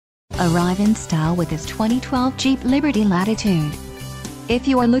arrive in style with this 2012 Jeep Liberty Latitude. If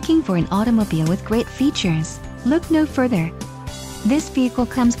you are looking for an automobile with great features, look no further. This vehicle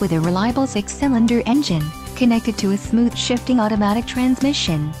comes with a reliable 6-cylinder engine, connected to a smooth shifting automatic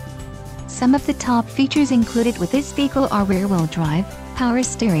transmission. Some of the top features included with this vehicle are rear-wheel drive, power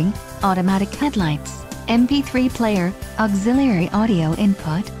steering, automatic headlights, MP3 player, auxiliary audio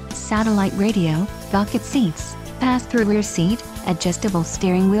input, satellite radio, bucket seats, pass-through rear seat, adjustable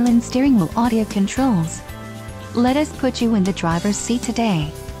steering wheel and steering wheel audio controls. Let us put you in the driver's seat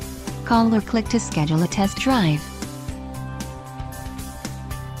today. Call or click to schedule a test drive.